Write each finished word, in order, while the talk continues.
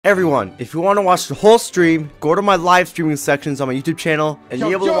Everyone, if you want to watch the whole stream, go to my live streaming sections on my YouTube channel and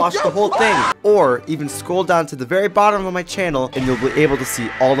be able to watch the whole thing. Or even scroll down to the very bottom of my channel and you'll be able to see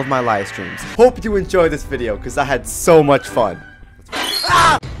all of my live streams. Hope you enjoyed this video because I had so much fun.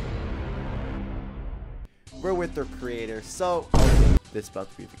 We're with their creator, so this is about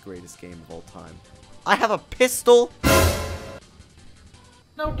to be the greatest game of all time. I have a pistol.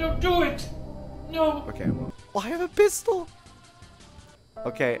 No, don't do it. No. Okay, well, I have a pistol.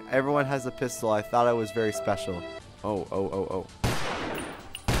 Okay, everyone has a pistol. I thought I was very special. Oh.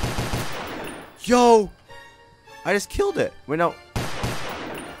 Yo! I just killed it. Wait, no.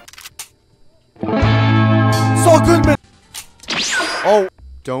 So good, man! Oh,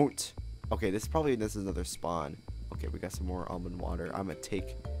 don't. Okay, this is another spawn. Okay, we got some more almond water. I'm gonna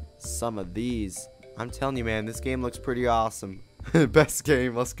take some of these. I'm telling you, man, this game looks pretty awesome. Best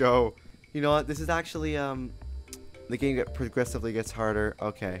game, let's go. You know what? This is actually, the game progressively gets harder.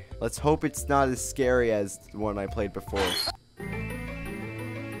 Okay, let's hope it's not as scary as the one I played before. What the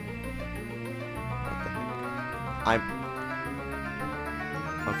heck?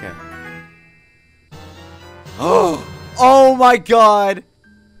 Okay. Oh my god!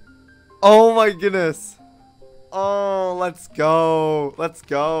 Oh my goodness! Oh, let's go! Let's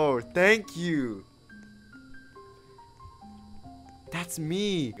go! Thank you! That's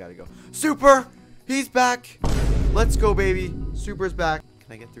me! Gotta go. Super! He's back! Let's go, baby. Super's back.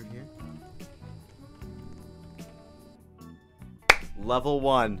 Can I get through here? Level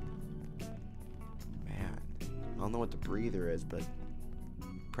 1. Man, I don't know what the breather is, but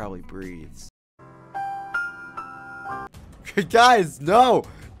probably breathes. Guys, no!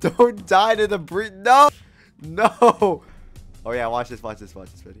 Don't die to the breathe. No! No! Oh yeah, watch this,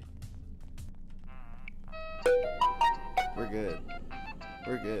 ready? We're good.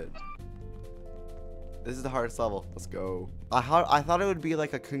 We're good. This is the hardest level. Let's go. I thought it would be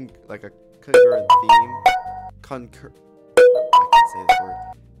like a concurrent theme. I can't say this word.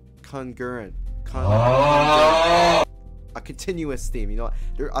 Concurrent. A continuous theme. You know what?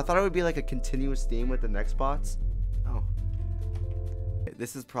 I thought it would be like a continuous theme with the next bots. Oh.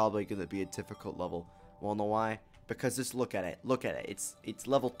 This is probably gonna be a difficult level. Wanna know why? Because just look at it. Look at it. It's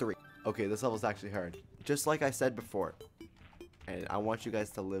level 3. Okay, this level's actually hard. Just like I said before. And I want you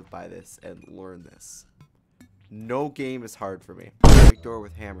guys to live by this and learn this. No game is hard for me. Break door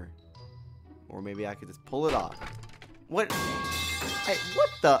with hammer. Or maybe I could just pull it off. What? Hey, what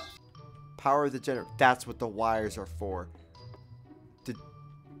the? Power the generator. That's what the wires are for.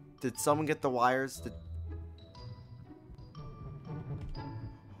 Did someone get the wires?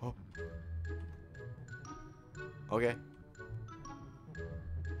 Oh. Okay.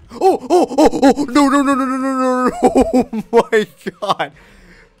 Oh, no. Oh my god.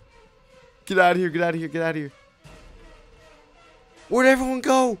 Get out of here. Where'd everyone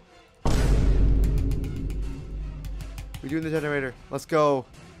go? We're doing the generator. Let's go.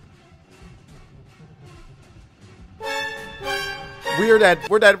 We're dead.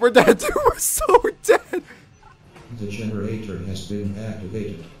 We're dead. Dude, we're so dead. The generator has been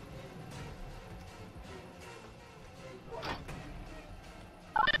activated.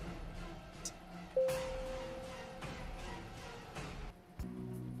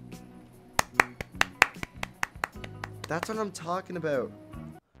 That's what I'm talking about.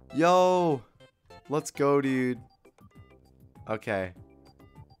 Yo, let's go, dude. Okay.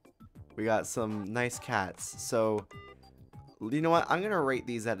 We got some nice cats. So, you know what? I'm going to rate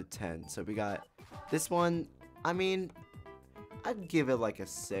these out of 10. So, we got this one. I mean, I'd give it like a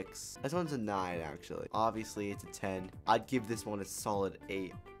 6. This one's a 9, actually. Obviously, it's a 10. I'd give this one a solid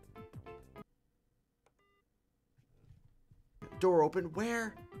 8. Door open?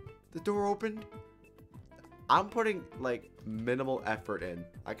 Where? The door opened? I'm putting, like, minimal effort in.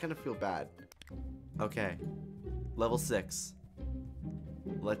 I kind of feel bad. Okay. Level 6.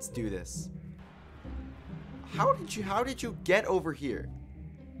 Let's do this. How did you get over here?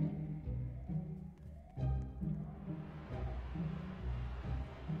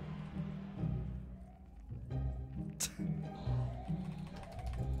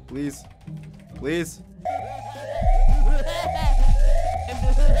 Please.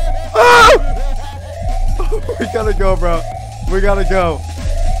 Ah! We gotta go, bro. We gotta go.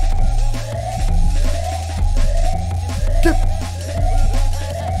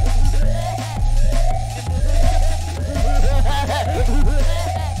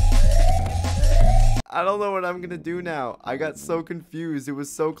 I don't know what I'm gonna do now. I got so confused. It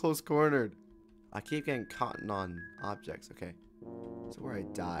was so close cornered. I keep getting caught on objects. Okay. That's where I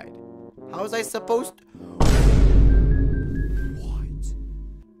died. How was I supposed to? What?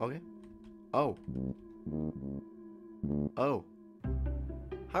 Okay. Oh. Oh.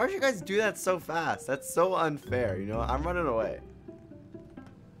 How did you guys do that so fast? That's so unfair. You know, I'm running away.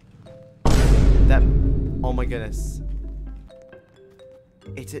 That. Oh my goodness.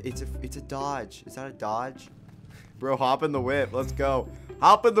 It's a dodge. Is that a dodge? Bro, hop in the whip. Let's go.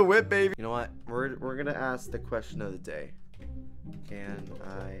 Hop in the whip, baby. You know what? We're gonna ask the question of the day. Can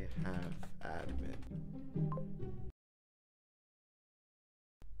I have admin?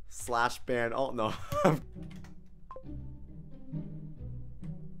 Slash ban. Oh no.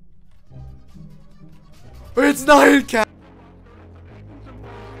 It's not in cat.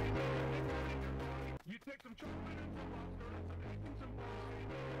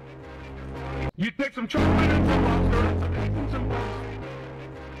 You take some chocolate and some lobster.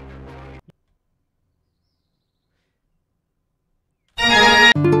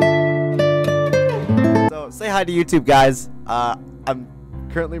 So say hi to YouTube, guys. I'm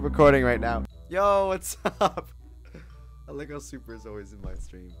currently recording right now. Yo, what's up? I like how Super is always in my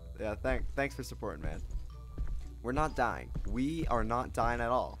stream. Yeah, thanks for supporting, man. We're not dying. We are not dying at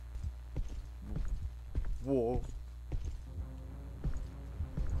all. Whoa.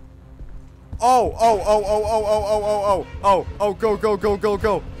 Oh,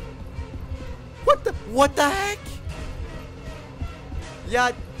 go. What the heck?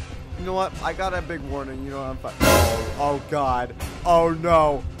 Yeah, you know what? I got a big warning. You know what? I'm fine. Oh God. Oh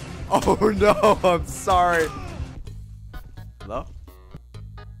no. Oh no. I'm sorry. Hello?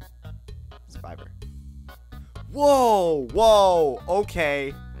 Survivor. Whoa.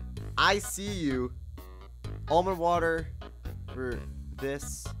 Okay. I see you. Almond water for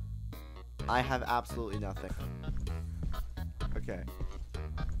this. I have absolutely nothing. Okay.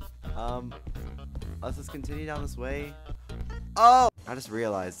 Let's just continue down this way. Oh! I just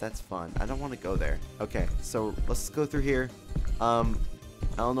realized that's fun. I don't want to go there. Okay, so let's go through here. I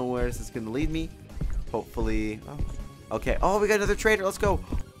don't know where this is gonna lead me. Hopefully. Oh. Okay. Oh, we got another trader. Let's go.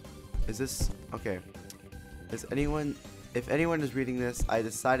 Is this okay? Is anyone? If anyone is reading this, I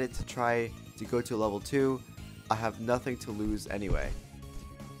decided to try to go to level 2. I have nothing to lose anyway.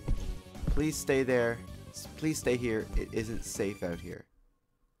 Please stay there. Please stay here. It isn't safe out here.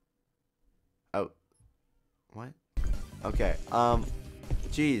 Oh. What? Okay.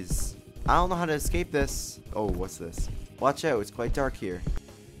 Jeez. I don't know how to escape this. Oh, what's this? Watch out. It's quite dark here.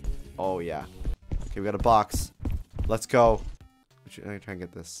 Oh, yeah. Okay, we got a box. Let's go. I'm gonna try and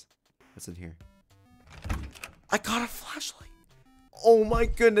get this. What's in here? I got a flashlight. Oh my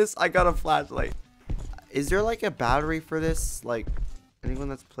goodness. I got a flashlight. Is there like a battery for this? Like, anyone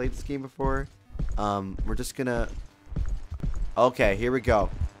that's played this game before? We're just gonna... Okay, here we go.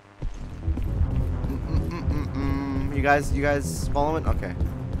 You guys following? Okay.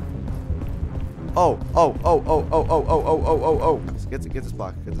 Oh. Get this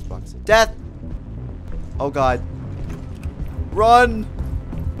box. Get this box. Death! Oh God. Run!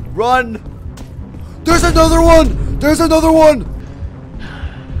 Run! There's another one! There's another one!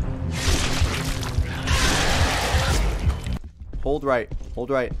 Hold right. Hold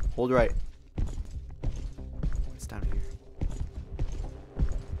right. Hold right. What's down here?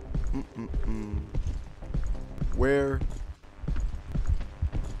 Where?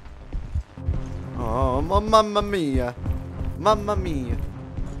 Oh, mamma mia. Mamma mia.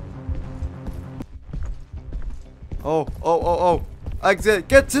 Oh. Exit.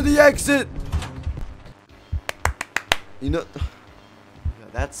 Get to the exit. You know,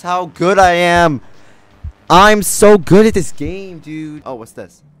 that's how good I am. I'm so good at this game, dude. Oh, what's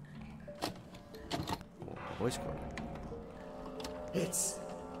this? Voice code. It's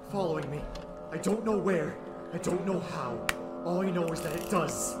following me. I don't know where. I don't know how. All I know is that it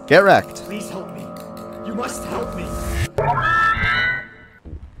does. Get wrecked. Please help me. You must help me.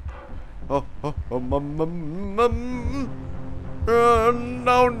 No.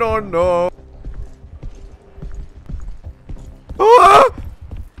 Ah!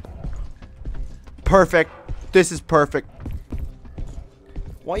 Perfect. This is perfect.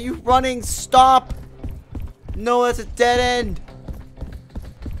 Why are you running? Stop. No, that's a dead end.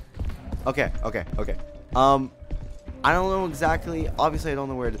 Okay. I don't know exactly. Obviously, I don't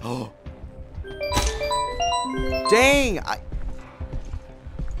know where it is. Oh. Dang.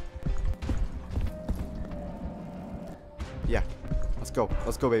 Yeah. Let's go.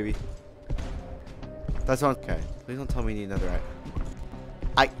 Let's go, baby. That's on. Okay. Please don't tell me you need another eye.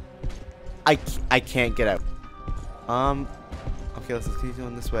 I can't get out. Okay, let's continue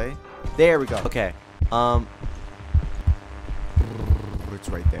going this way. There we go. Okay. It's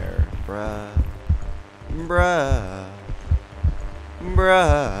right there. Bruh.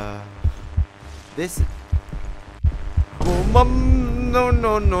 This. Oh, mom.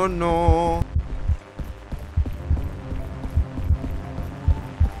 No.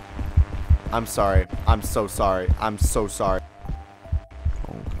 I'm sorry. I'm so sorry. I'm so sorry.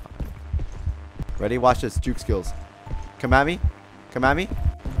 Oh god. Ready? Watch this. Juke skills. Come at me. Come at me.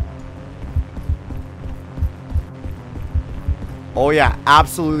 Oh yeah.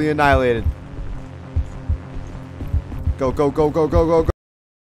 Absolutely annihilated. Go, go, go, go, go, go, go.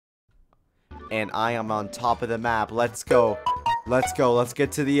 And I am on top of the map. Let's go. Let's go. Let's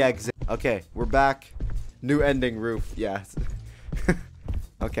get to the exit. Okay, we're back. New ending, roof. Yes.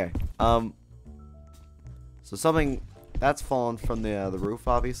 Okay. So something that's fallen from the roof,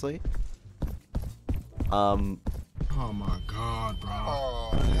 obviously. Oh my god, bro.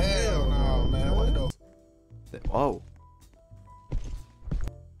 Oh hell no, man. What the? Oh.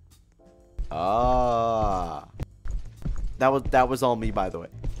 Ah. That was all me, by the way.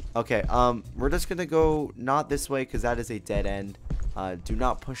 Okay. We're just gonna go not this way because that is a dead end. Do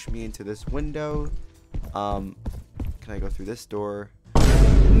not push me into this window. Can I go through this door?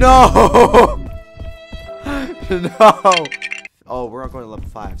 No! No! Oh, we're going to level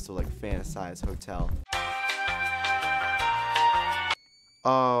 5, so like fantasize hotel.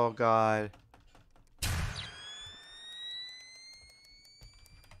 Oh god.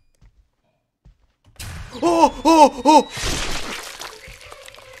 Oh! Oh! Oh!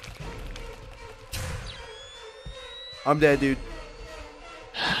 I'm dead, dude.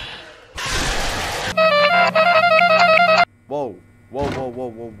 Whoa. Whoa, whoa, whoa,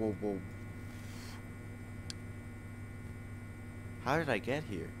 whoa, whoa, whoa. How did I get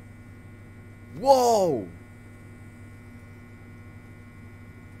here? Whoa!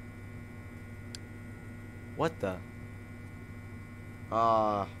 What the?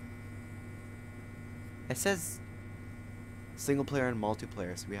 It says single player and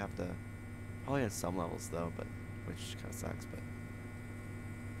multiplayer, so we have to probably on some levels though, but which kind of sucks, but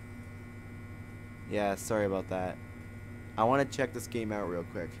yeah, sorry about that. I want to check this game out real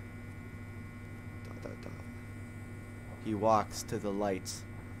quick. He walks to the lights.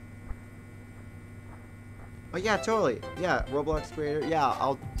 Oh yeah, totally. Yeah, Roblox creator. Yeah,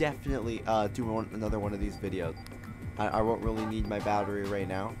 I'll definitely do another one of these videos. I won't really need my battery right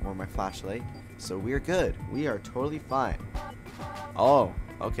now or my flashlight, so we're good. We are totally fine. Oh,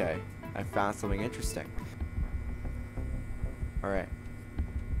 okay. I found something interesting. All right.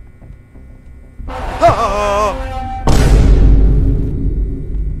 Ah!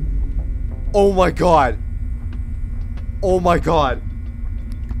 Oh my god. Oh my god.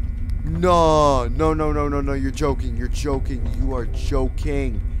 No, no, no, no, no, no. You're joking. You're joking. You are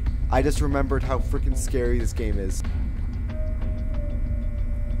joking. I just remembered how freaking scary this game is.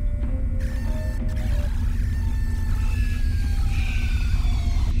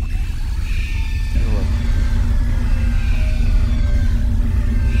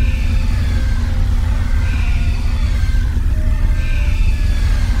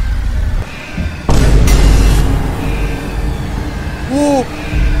 Oh!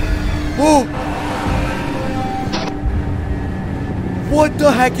 Oh! What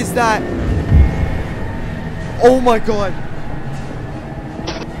the heck is that? Oh my god!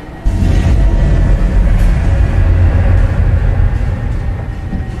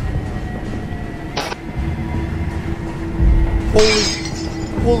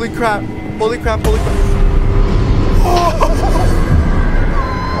 Holy crap! Holy crap! Holy crap! Oh!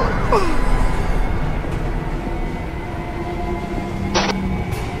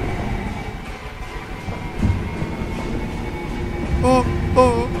 Oh,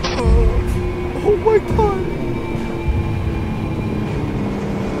 oh, oh, oh my god.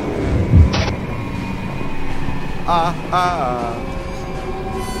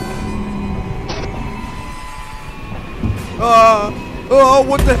 Oh,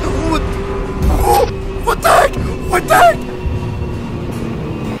 what the hell? What the heck? What the heck?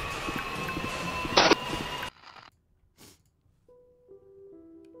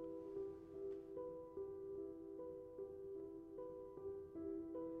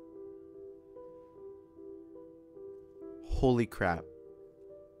 Holy crap.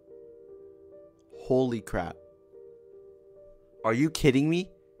 Holy crap. Are you kidding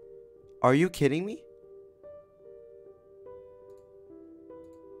me? Are you kidding me?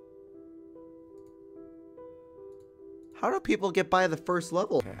 How do people get by the first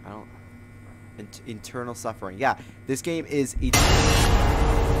level? Okay, I don't... Internal suffering. Yeah, this game is...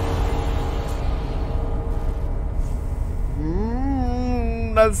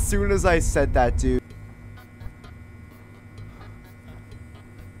 As soon as I said that, dude.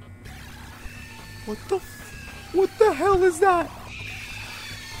 What the hell is that?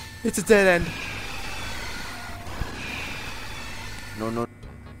 It's a dead end. No.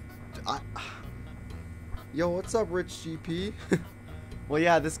 Yo, what's up, Rich GP? Well,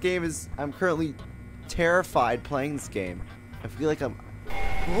 yeah, this game is... I'm currently terrified playing this game. I feel like I'm...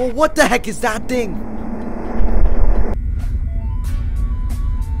 Oh, what the heck is that thing?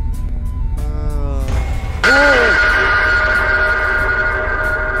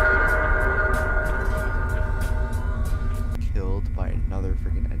 Killed by another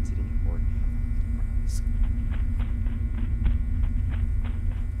freaking entity. Or...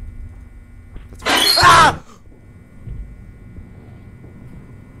 Ah!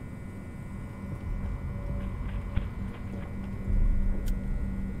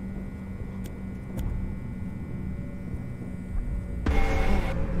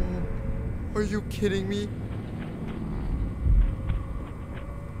 Are you kidding me?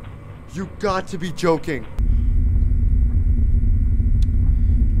 You got to be joking.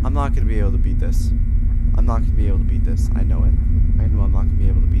 I'm not gonna be able to beat this. I'm not gonna be able to beat this. I know it. I know I'm not gonna be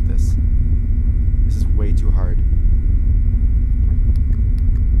able to beat this. This is way too hard.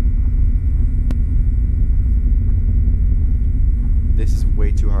 This is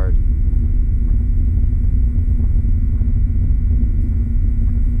way too hard.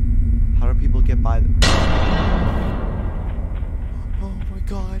 How do people get by them? Oh my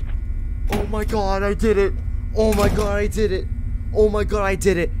god. Oh my god, I did it. Oh my god, I did it. Oh my god, I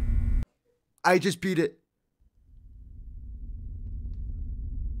did it. I just beat it.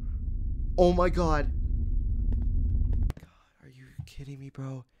 Oh my god. God, are you kidding me,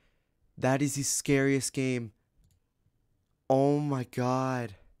 bro? That is the scariest game. Oh my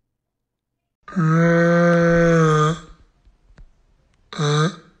god.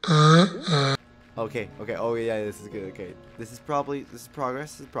 Okay, okay, oh yeah, this is good, okay. This is progress, this is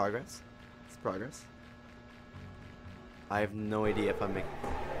progress. This is progress. I have no idea if I'm making...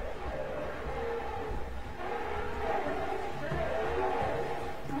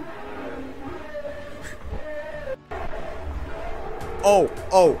 Oh,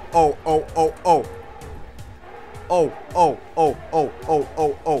 oh, oh, oh, oh, oh. Oh, oh, oh, oh, oh,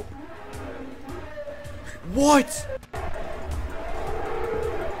 oh, oh. What?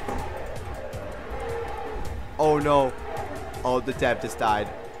 Oh no. Oh, the dev just died.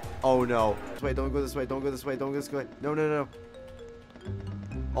 Oh no. Wait, don't go this way, don't go this way, don't go this way. No, no, no.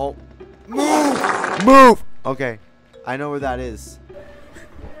 Oh. Move! Move! Okay. I know where that is.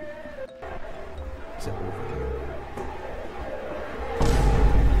 Is it over here?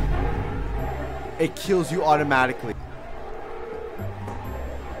 It kills you automatically.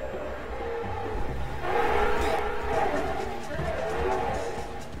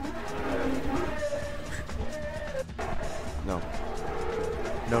 No.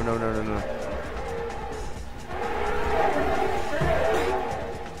 No, no, no, no, no.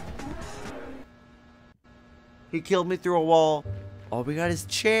 He killed me through a wall. All we got is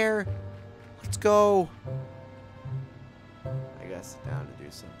chair. Let's go. I gotta sit down and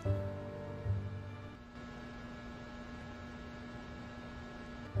do something.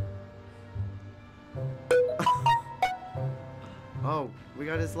 Oh, we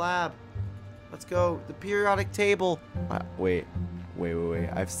got his lab. Let's go. The periodic table. Wait.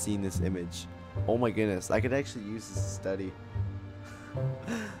 I've seen this image. Oh my goodness. I could actually use this to study.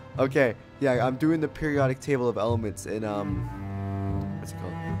 Okay. Yeah, I'm doing the periodic table of elements in, what's it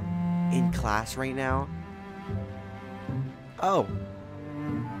called? In class right now. Oh.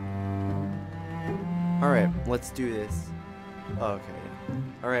 Alright, let's do this. Oh, okay.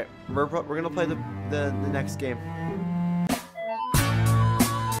 Alright, we're gonna play the next game.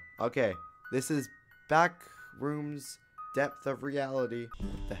 Okay, this is Backrooms Depth of Reality.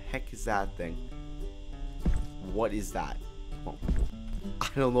 What the heck is that thing? What is that? Oh, I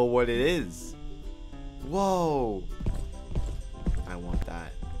don't know what it is. Whoa! I want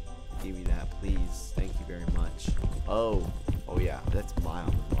that. Give me that, please. Thank you very much. Oh yeah, that's my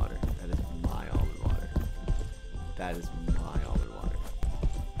almond water. That is my almond water. That is my almond water.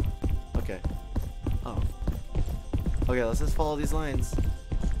 Okay. Oh. Okay, let's just follow these lines.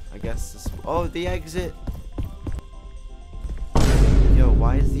 I guess this... Oh, the exit! Yo,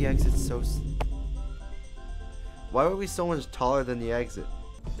 why is the exit so... Why are we so much taller than the exit?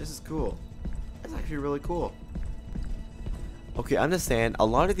 This is cool. That's actually really cool. Okay, understand, a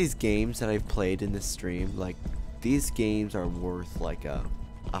lot of these games that I've played in this stream, like, these games are worth, like, a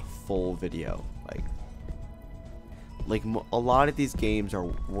full video. Like a lot of these games are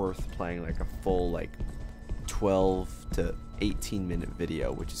worth playing, like, a full, like, 12 to 18-minute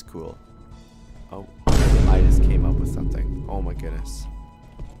video, which is cool. Oh, I just came up with something. Oh my goodness.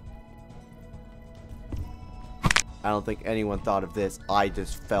 I don't think anyone thought of this. I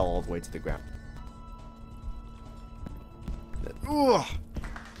just fell all the way to the ground. Ugh.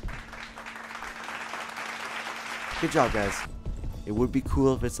 Good job, guys. It would be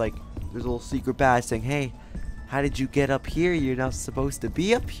cool if it's like there's a little secret badge saying, "Hey, how did you get up here? You're not supposed to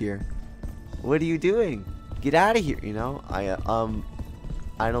be up here. What are you doing? Get out of here!" You know?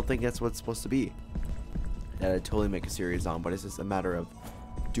 I don't think that's what it's supposed to be. That I'd totally make a series on, but it's just a matter of,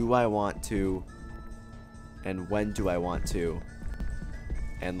 do I want to, and when do I want to,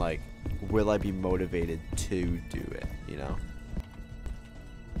 and like, will I be motivated to do it? You know?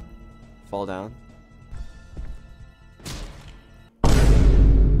 Fall down.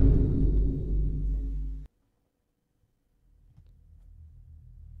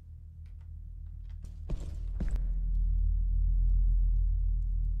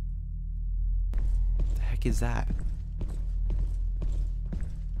 Is that?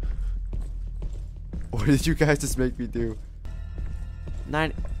 What did you guys just make me do?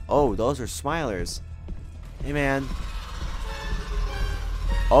 Oh, those are smilers. Hey, man.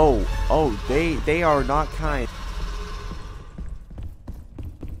 Oh, they are not kind.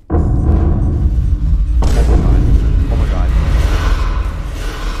 Oh my god.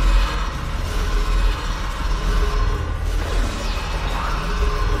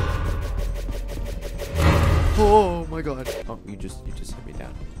 Oh my god. Oh, you just hit me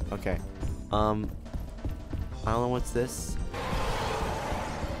down. Okay. I don't know what's this.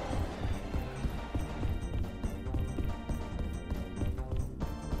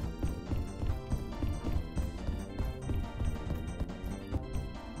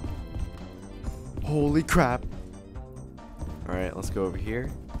 Holy crap. Alright, let's go over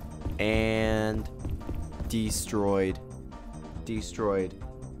here. And destroyed. Destroyed.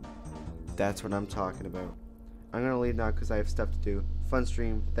 That's what I'm talking about. I'm gonna leave now because I have stuff to do. Fun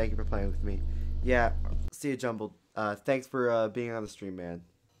stream. Thank you for playing with me. Yeah, see you, Jumbled. Thanks for being on the stream, man.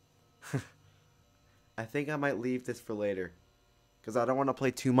 I think I might leave this for later, because I don't want to play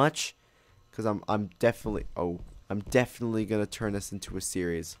too much. Because I'm definitely gonna turn this into a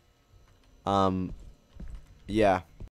series. Yeah.